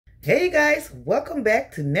Hey guys, welcome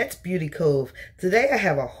back to Net's Beauty Cove. Today I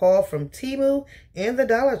have a haul from Temu and the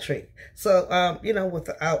Dollar Tree. So,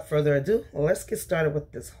 without further ado, let's get started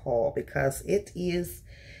with this haul because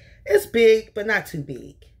it's big, but not too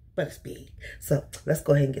big, but it's big. So let's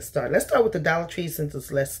go ahead and get started. Let's start with the Dollar Tree since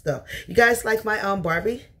it's less stuff. You guys like my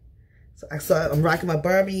Barbie? So I'm rocking my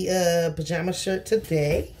Barbie pajama shirt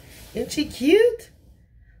today. Isn't she cute?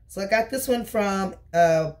 So I got this one from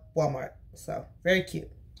Walmart. So very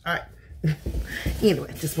cute. All right.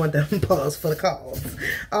 Anyway, just wanted to pause for the calls.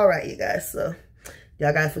 All right, you guys. So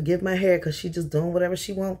y'all gotta forgive my hair because she just doing whatever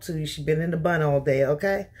she wants to. She been in the bun all day,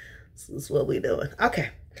 okay? So this is what we doing. Okay.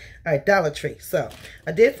 All right, Dollar Tree. So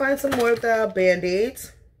I did find some more of the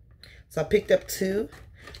Band-Aids. So I picked up two.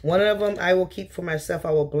 One of them I will keep for myself. I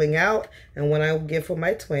will bling out. And one I will give for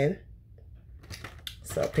my twin.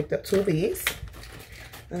 So I picked up two of these.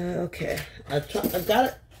 Okay. I got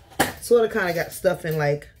it. Sort of kind of got stuff in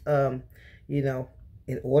like, in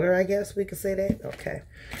order, I guess we could say that. Okay.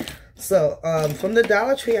 So, from the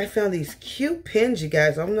Dollar Tree, I found these cute pins, you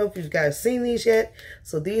guys. I don't know if you guys seen these yet.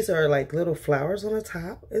 So, these are like little flowers on the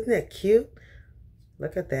top. Isn't that cute?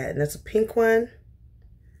 Look at that. And that's a pink one.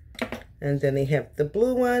 And then they have the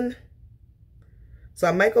blue one. So,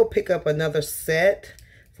 I might go pick up another set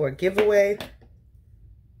for a giveaway.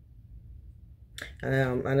 I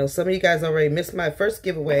know some of you guys already missed my first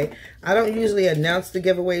giveaway. I don't usually announce the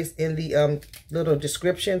giveaways in the little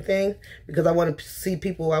description thing because I want to see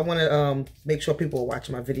people. I want to make sure people are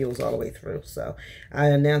watching my videos all the way through. So I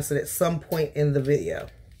announce it at some point in the video.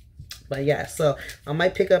 But yeah, so I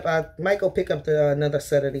might go pick up another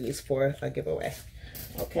set of these for a giveaway.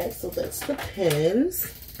 Okay, so that's the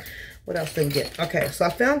pins. What else did we get? Okay, so I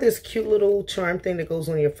found this cute little charm thing that goes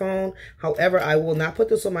on your phone. However, I will not put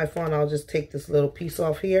this on my phone. I'll just take this little piece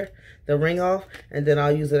off here, the ring off, and then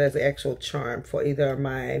I'll use it as an actual charm for either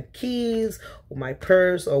my keys or my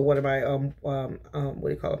purse or one of my, what do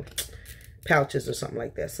you call them? Pouches or something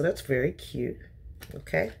like that. So that's very cute.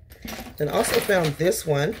 Okay. Then I also found this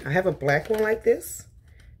one. I have a black one like this.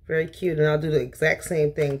 Very cute. And I'll do the exact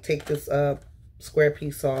same thing. Take this square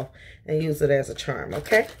piece off and use it as a charm.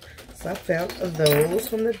 Okay. So I found those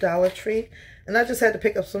from the Dollar Tree. And I just had to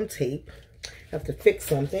pick up some tape. Have to fix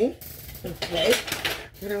something. Okay.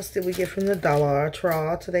 What else did we get from the Dollar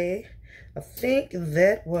Tree today? I think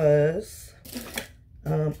that was...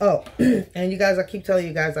 oh, and you guys, I keep telling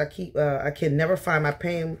you guys, I can never find my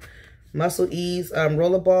Pain Muscle Ease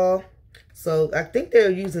rollerball. So I think they're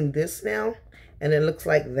using this now. And it looks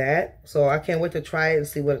like that. So I can't wait to try it and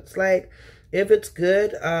see what it's like. If it's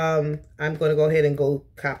good, I'm going to go ahead and go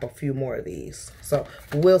cop a few more of these. So,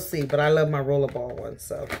 we'll see. But I love my rollerball one,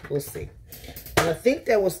 so we'll see. And I think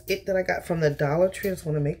that was it that I got from the Dollar Tree. I just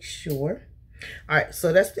want to make sure. All right,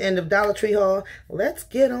 so that's the end of Dollar Tree haul. Let's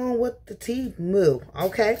get on with the Temu,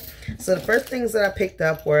 okay? So, the first things that I picked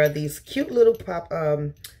up were these cute little pop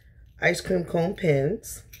ice cream cone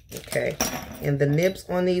pins, okay? And the nibs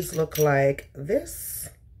on these look like this.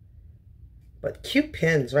 But cute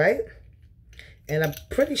pins, right? And I'm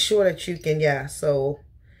pretty sure that you can, yeah, so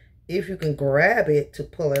if you can grab it to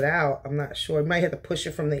pull it out, I'm not sure. You might have to push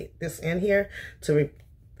it from this end here to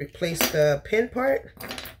replace the pin part.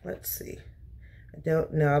 Let's see. I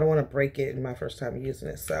don't want to break it in my first time using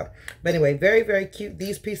it. So, but anyway, very, very cute.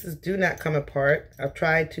 These pieces do not come apart. I've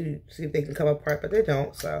tried to see if they can come apart, but they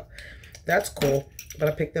don't. So that's cool. But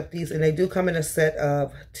I picked up these and they do come in a set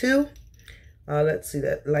of two. Let's see,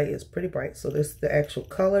 that light is pretty bright. So this is the actual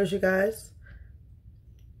colors, you guys.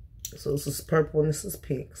 So this is purple and this is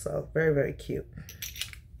pink. So very, very cute.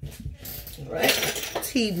 All right.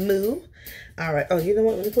 Temu. All right. Oh, you know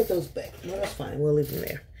what? Let me put those back. No, that's fine. We'll leave them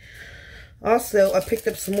there. Also, I picked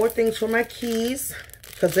up some more things for my keys.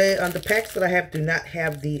 Because the packs that I have do not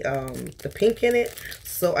have the pink in it.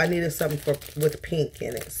 So I needed something with pink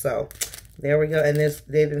in it. So there we go. And they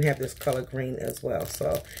didn't have this color green as well.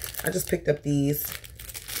 So I just picked up these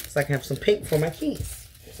so I can have some pink for my keys.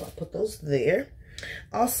 So I'll put those there.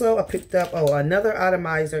 Also, I picked up, another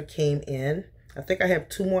atomizer came in. I think I have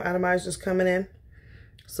two more atomizers coming in.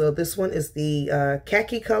 So this one is the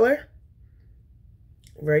khaki color.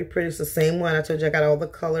 Very pretty. It's the same one. I told you I got all the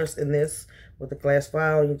colors in this with the glass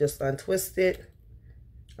vial. You just untwist it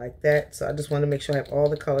like that. So I just want to make sure I have all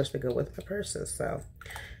the colors to go with my purses. So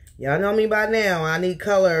y'all know me by now. I need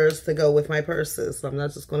colors to go with my purses. So I'm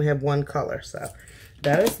not just going to have one color. So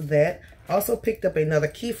that is that. Also picked up another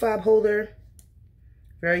key fob holder.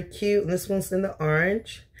 Very cute. And this one's in the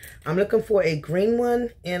orange. I'm looking for a green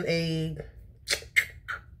one and a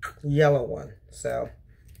yellow one. So,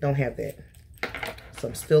 don't have that. So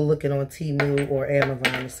I'm still looking on Temu or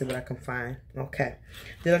Amazon to see what I can find. Okay.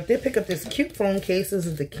 Then I did pick up this cute phone case. This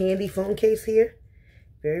is the candy phone case here.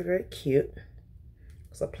 Very, very cute.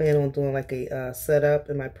 So I plan on doing like a setup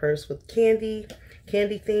in my purse with candy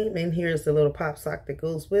theme. And here's the little pop sock that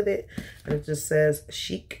goes with it. And it just says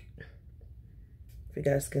chic. If you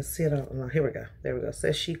guys can see it on, here we go. There we go. It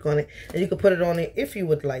says chic on it. And you can put it on it if you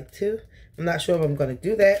would like to. I'm not sure if I'm going to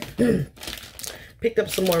do that. Picked up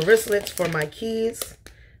some more wristlets for my keys.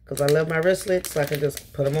 Because I love my wristlets. So I can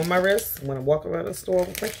just put them on my wrist when I walk around the store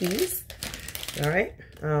with my keys. Alright.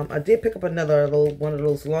 I did pick up another one of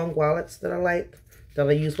those long wallets that I like. That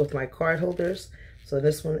I use with my card holders. So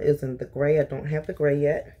this one is in the gray. I don't have the gray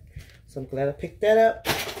yet. So I'm glad I picked that up.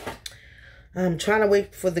 I'm trying to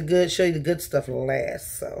wait for the good, show you the good stuff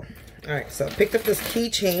last. So, all right. So I picked up this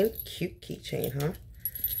keychain. Cute keychain, huh?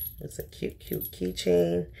 It's a cute, cute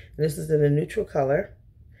keychain. This is in a neutral color.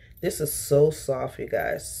 This is so soft, you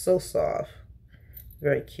guys. So soft.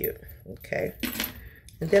 Very cute. Okay.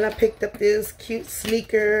 And then I picked up this cute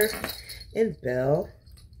sneaker in Bell.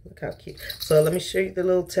 Look how cute. So let me show you the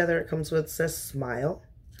little tether it comes with. It says smile.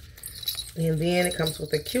 And then it comes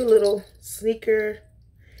with a cute little sneaker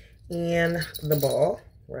and the ball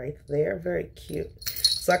right there. Very cute.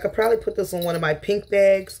 So I could probably put this on one of my pink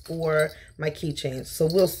bags or my keychains. So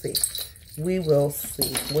we'll see. We will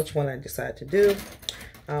see which one I decide to do.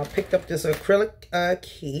 I picked up this acrylic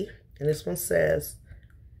key. And this one says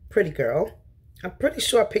pretty girl. I'm pretty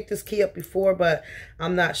sure I picked this key up before, but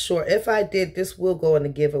I'm not sure. If I did, this will go in the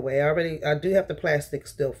giveaway. I do have the plastic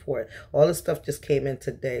still for it. All this stuff just came in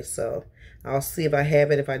today, so I'll see if I have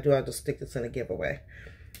it. If I do, I'll just stick this in a giveaway.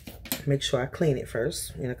 Make sure I clean it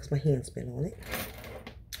first, you know, because my hand's been on it.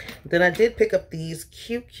 Then I did pick up these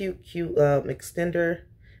cute extender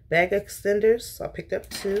bag extenders. So I picked up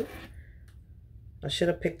 2. I should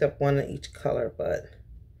have picked up 1 in each color, but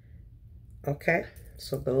okay.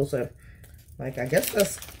 So those are like, I guess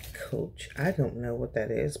that's Coach. I don't know what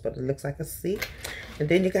that is, but it looks like a C. And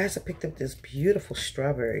then you guys have picked up this beautiful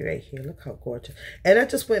strawberry right here. Look how gorgeous. And I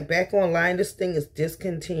just went back online. This thing is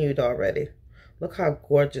discontinued already. Look how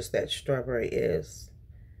gorgeous that strawberry is.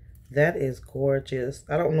 That is gorgeous.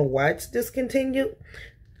 I don't know why it's discontinued.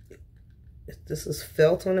 This is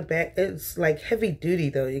felt on the back. It's like heavy duty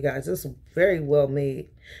though, you guys. It's very well made.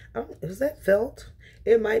 Is that felt?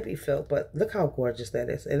 It might be felt, but look how gorgeous that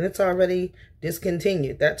is. And it's already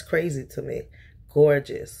discontinued. That's crazy to me.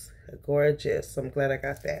 Gorgeous. Gorgeous. I'm glad I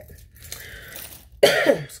got that.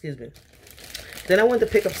 Excuse me. Then I wanted to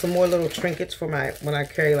pick up some more little trinkets for when I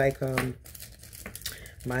carry like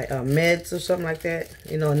my meds or something like that.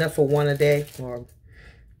 You know, enough for one a day or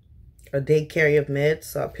a day carry of meds.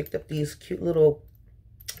 So I picked up these cute little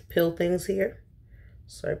pill things here.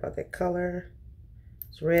 Sorry about that color.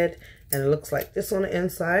 It's red and it looks like this on the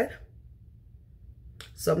inside.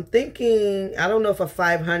 So I'm thinking, I don't know if a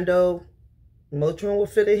 500 Motrin will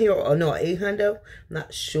fit in here or no, 800. I'm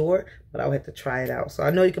not sure, but I'll have to try it out. So I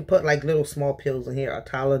know you can put like little small pills in here, a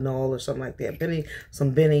Tylenol or something like that.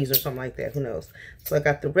 Some bennies or something like that. Who knows? So I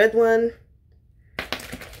got the red one.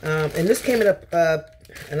 And this came in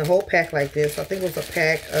a whole pack like this. I think it was a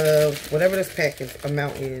pack of whatever this pack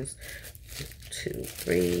amount is. 2,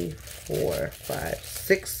 3, 4, 5,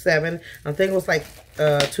 6, 7. I think it was like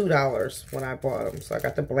 $2 when I bought them. So I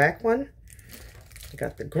got the black one. I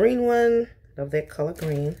got the green one. Love that color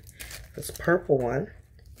green. This purple one.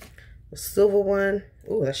 The silver one.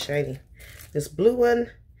 Ooh, that's shiny. This blue one.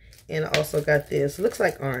 And I also got this. Looks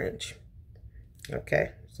like orange.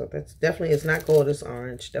 Okay. So that's definitely, it's not gold, it's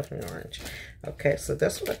orange. Definitely orange. Okay, so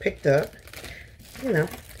that's what I picked up. You know.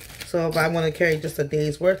 So if I want to carry just a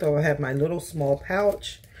day's worth, or I have my little small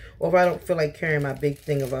pouch. Or if I don't feel like carrying my big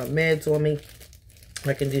thing of meds on me,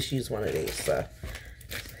 I can just use one of these. So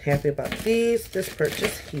happy about these. This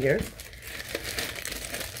purchase here.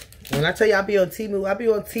 When I tell you I'll be on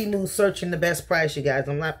Temu searching the best price, you guys.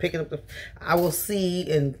 I'm not picking up I will see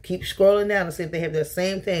and keep scrolling down and see if they have the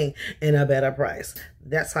same thing in a better price.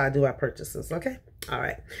 That's how I do our purchases, okay? All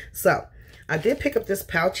right. So, I did pick up this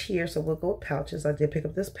pouch here. So, we'll go with pouches. I did pick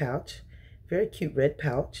up this pouch. Very cute red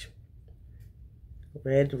pouch.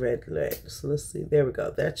 Red. So, let's see. There we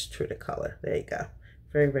go. That's true to color. There you go.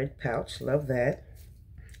 Very red pouch. Love that.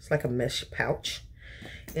 It's like a mesh pouch.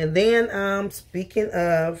 And then, speaking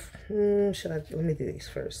of, let me do these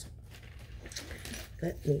first.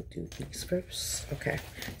 Okay.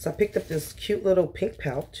 So I picked up this cute little pink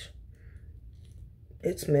pouch.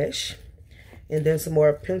 It's mesh. And then some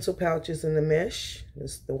more pencil pouches in the mesh.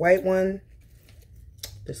 This is the white one.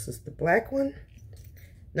 This is the black one.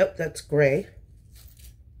 Nope, that's gray.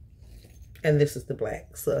 And this is the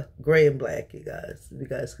black. So gray and black, you guys. If you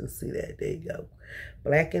guys can see that. There you go.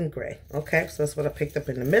 Black and gray. Okay, so that's what I picked up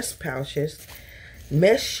in the mesh pouches.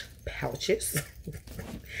 Mesh pouches.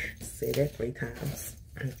 Say that 3 times.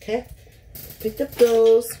 Okay. Picked up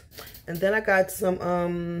those. And then I got some,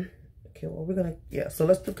 okay, well, we're going to, yeah, so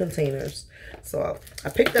let's do containers. So I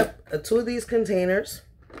picked up 2 of these containers.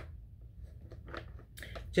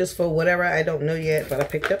 Just for whatever, I don't know yet, but I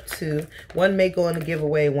picked up 2. One may go in a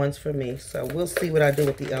giveaway, one's for me. So we'll see what I do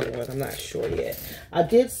with the other one. I'm not sure yet. I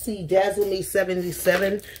did see Dazzle Me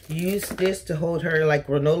 77 use this to hold her like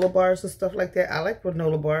granola bars and stuff like that. I like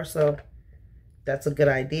granola bars, so that's a good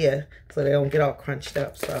idea. So they don't get all crunched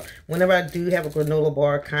up. So whenever I do have a granola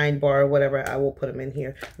bar, kind bar, or whatever, I will put them in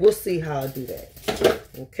here. We'll see how I do that.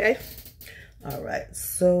 Okay. All right.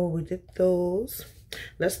 So we did those.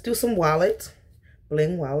 Let's do some wallets.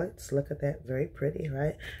 Bling wallets. Look at that. Very pretty,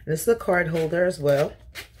 right? And this is a card holder as well.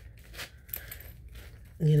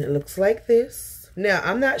 And it looks like this. Now,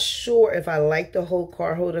 I'm not sure if I like the whole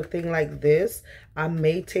card holder thing like this. I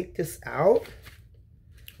may take this out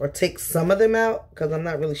or take some of them out because I'm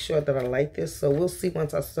not really sure that I like this. So we'll see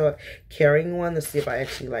once I start carrying one to see if I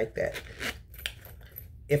actually like that.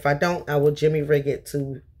 If I don't, I will jimmy rig it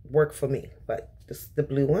to work for me. But this is the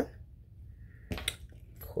blue one.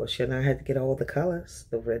 Of course, you know I had to get all the colors.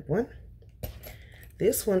 The red one.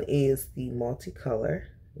 This one is the multicolor.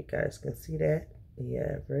 You guys can see that.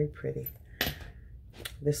 Yeah, very pretty.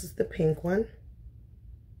 This is the pink one.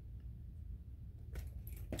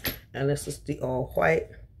 And this is the all white.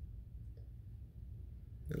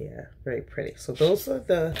 Yeah, very pretty. So those are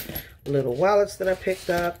the little wallets that I picked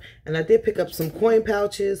up. And I did pick up some coin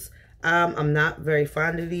pouches. I'm not very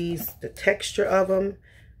fond of these. The texture of them.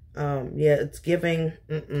 Yeah, it's giving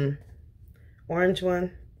orange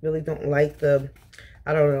one. Really don't like the,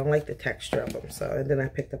 I don't like the texture of them. So, and then I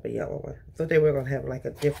picked up a yellow one. I thought they were going to have like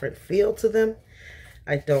a different feel to them.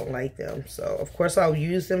 I don't like them. So, of course, I'll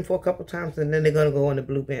use them for a couple times and then they're going to go in the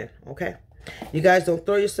blue bin. Okay. You guys don't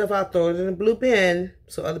throw yourself out, throw it in the blue bin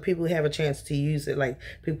so other people have a chance to use it, like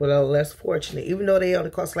people that are less fortunate, even though they only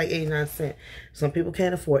cost like 89 cents. Some people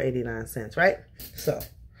can't afford 89 cents, right? So,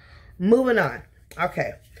 moving on.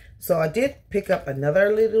 Okay. So I did pick up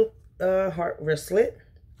another little heart wristlet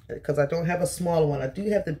because I don't have a smaller one. I do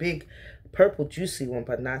have the big purple juicy one,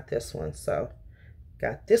 but not this one. So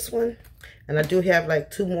got this one. And I do have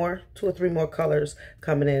like 2 or 3 more colors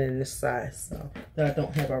coming in this size. So that I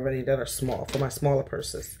don't have already that are small for my smaller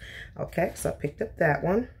purses. Okay, so I picked up that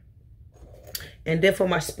one. And then for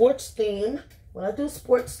my sports theme, when I do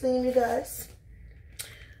sports theme, you guys,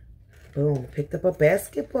 boom, picked up a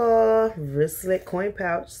basketball wristlet coin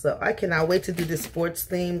pouch. So I cannot wait to do this sports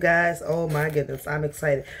theme, guys. Oh my goodness, I'm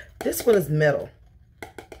excited. This one is metal,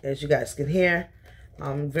 as you guys can hear.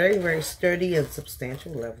 Very, very sturdy and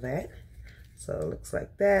substantial. Love that. So it looks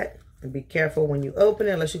like that. And be careful when you open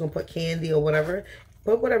it, unless you're going to put candy or whatever.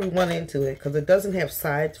 Put whatever you want into it, because it doesn't have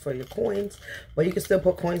sides for your coins. But you can still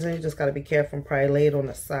put coins in. You just got to be careful and probably lay it on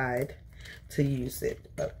the side to use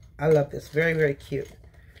it. But I love this. Very, very cute.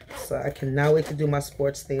 So I cannot wait to do my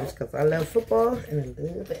sports themes because I love football and I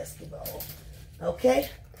love basketball. Okay,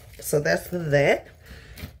 so that's that.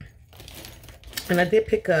 And I did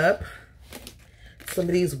pick up some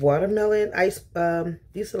of these watermelon ice.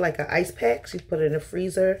 These are like an ice packs. You put it in the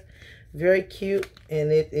freezer. Very cute,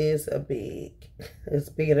 and it is a big. It's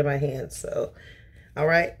bigger than my hand. So, all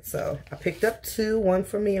right. So I picked up 2, one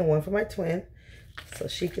for me and one for my twin, so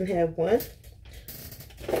she can have one.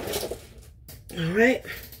 All right.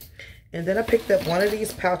 And then I picked up one of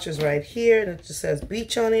these pouches right here, and it just says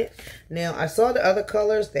beach on it. Now, I saw the other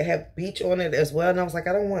colors that have beach on it as well, and I was like,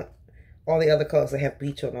 I don't want all the other colors that have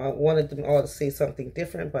beach on it. I wanted them all to say something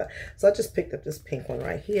different, but so I just picked up this pink one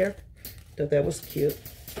right here. Thought that was cute.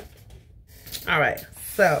 All right,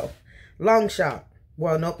 so long shop.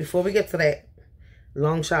 Well, no, before we get to that,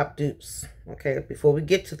 long shop dupes. Okay, before we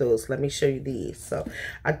get to those, let me show you these. So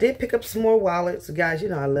I did pick up some more wallets. So guys, you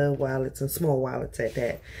know I love wallets and small wallets at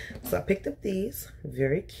that. So I picked up these.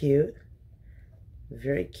 Very cute.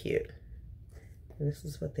 Very cute. And this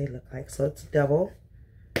is what they look like. So it's double.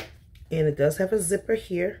 And it does have a zipper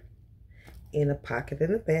here. And a pocket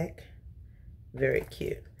in the back. Very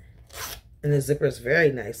cute. And the zipper is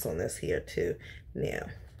very nice on this here too. Now,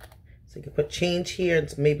 so you can put change here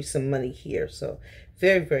and maybe some money here. So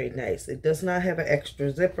very, very nice. It does not have an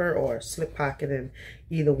extra zipper or a slip pocket in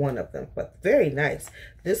either one of them, but very nice.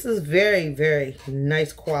 This is very, very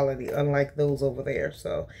nice quality, unlike those over there.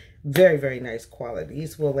 So very, very nice quality.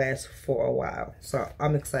 These will last for a while. So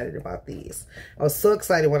I'm excited about these. I was so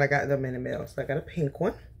excited when I got them in the mail. So I got a pink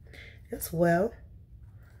one as well.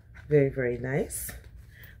 Very, very nice.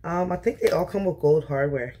 I think they all come with gold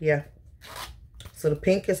hardware. Yeah. So the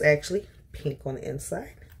pink is actually pink on the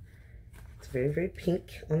inside. It's very, very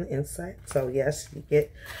pink on the inside. So yes, you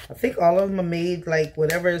get, I think all of them are made like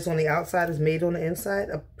whatever is on the outside is made on the inside.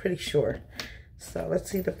 I'm pretty sure. So let's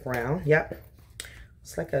see the brown. Yep.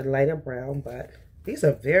 It's like a lighter brown, but these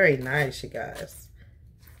are very nice, you guys.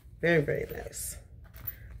 Very, very nice.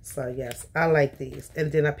 So yes, I like these. And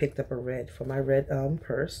then I picked up a red for my red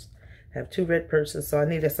purse. I have 2 red purses, so I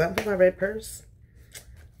needed something for my red purse.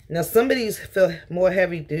 Now some of these feel more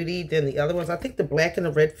heavy duty than the other ones. I think the black and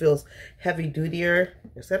the red feels heavy dutier.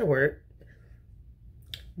 Is that a word?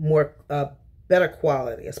 More better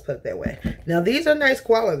quality, let's put it that way. Now these are nice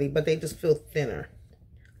quality, but they just feel thinner.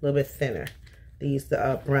 A little bit thinner. These,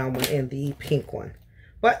 the brown one and the pink one.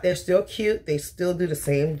 But they're still cute. They still do the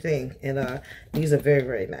same thing. And these are very,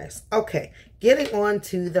 very nice. Okay, getting on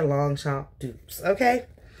to the Longchamp dupes. Okay,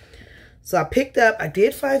 so I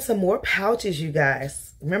did find some more pouches, you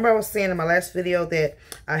guys. Remember I was saying in my last video that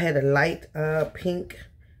I had a light pink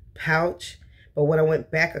pouch. But when I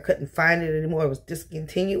went back, I couldn't find it anymore. It was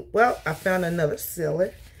discontinued. Well, I found another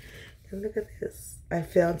seller. And look at this. I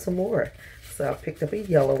found some more. So I picked up a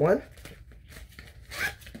yellow one.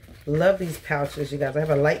 Love these pouches, you guys. I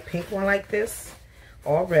have a light pink one like this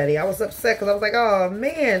already. I was upset because I was like, oh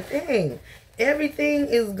man, dang. Everything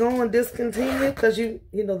is going discontinued because you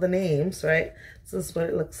know the names, right? So this is what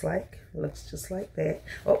it looks like. It looks just like that.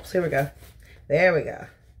 Oops, here we go. There we go.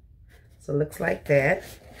 So it looks like that.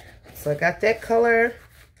 So I got that color.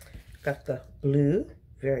 Got the blue.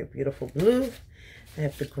 Very beautiful blue. I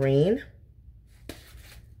have the green.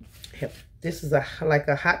 This is like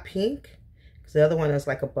a hot pink. The other one is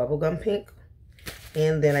like a bubblegum pink.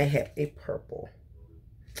 And then I have a purple.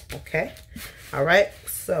 Okay. All right.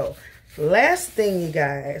 So last thing, you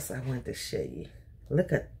guys, I wanted to show you.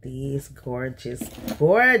 Look at these gorgeous,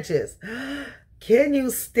 gorgeous. Can you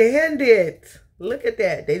stand it? Look at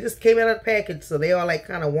that. They just came out of the package, so they all like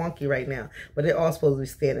kind of wonky right now. But they're all supposed to be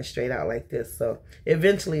standing straight out like this. So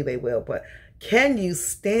eventually they will. But can you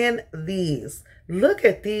stand these? Look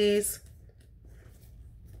at these.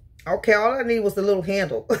 Okay, all I need was the little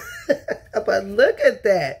handle. But look at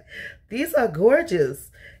that. These are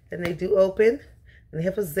gorgeous. And they do open. And they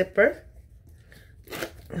have a zipper.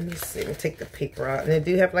 Let me see. We'll take the paper out. And they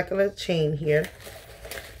do have like a little chain here.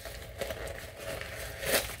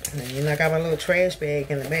 And you know, I got my little trash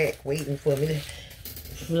bag in the back waiting for me to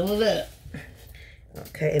fill it up.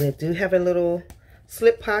 Okay, and they do have a little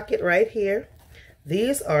slip pocket right here.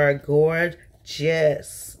 These are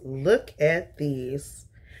gorgeous. Look at these.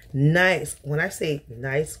 Nice. When I say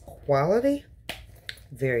nice quality,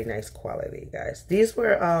 very nice quality, guys. These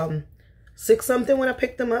were $6 something when I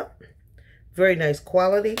picked them up. Very nice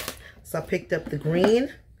quality. So I picked up the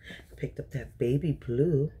green. Picked up that baby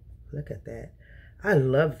blue. Look at that. I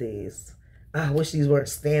love these. I wish these weren't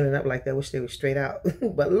standing up like that. I wish they were straight out.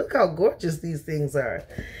 But look how gorgeous these things are.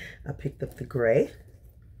 I picked up the gray.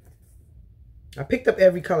 I picked up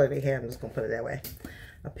every color they have. I'm just going to put it that way.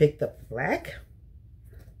 I picked up the black.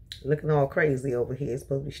 Looking all crazy over here. It's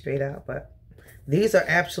supposed to be straight out, but these are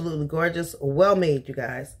absolutely gorgeous. Well made, you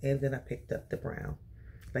guys. And then I picked up the brown,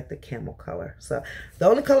 like the camel color. So the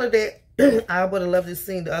only color that I would have loved to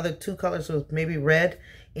see, the other 2 colors was maybe red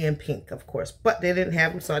and pink, of course. But they didn't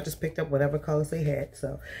have them, so I just picked up whatever colors they had.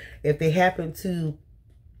 So if they happen to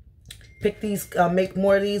pick these, make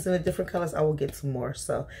more of these in the different colors, I will get some more.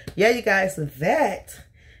 So yeah, you guys, that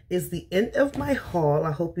is the end of my haul.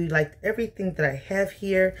 I hope you liked everything that I have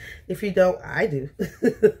here. If you don't, I do.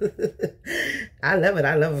 I love it.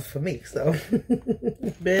 I love it for me. So,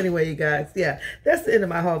 but anyway, you guys, yeah, that's the end of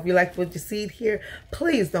my haul. If you like what you see here,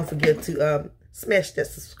 please don't forget to smash that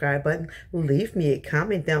subscribe button. Leave me a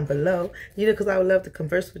comment down below. You know, because I would love to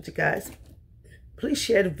converse with you guys. Please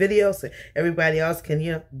share the video so everybody else can,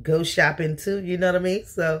 you know, go shopping too. You know what I mean?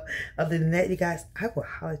 So, other than that, you guys, I will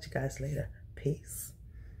holler at you guys later. Peace.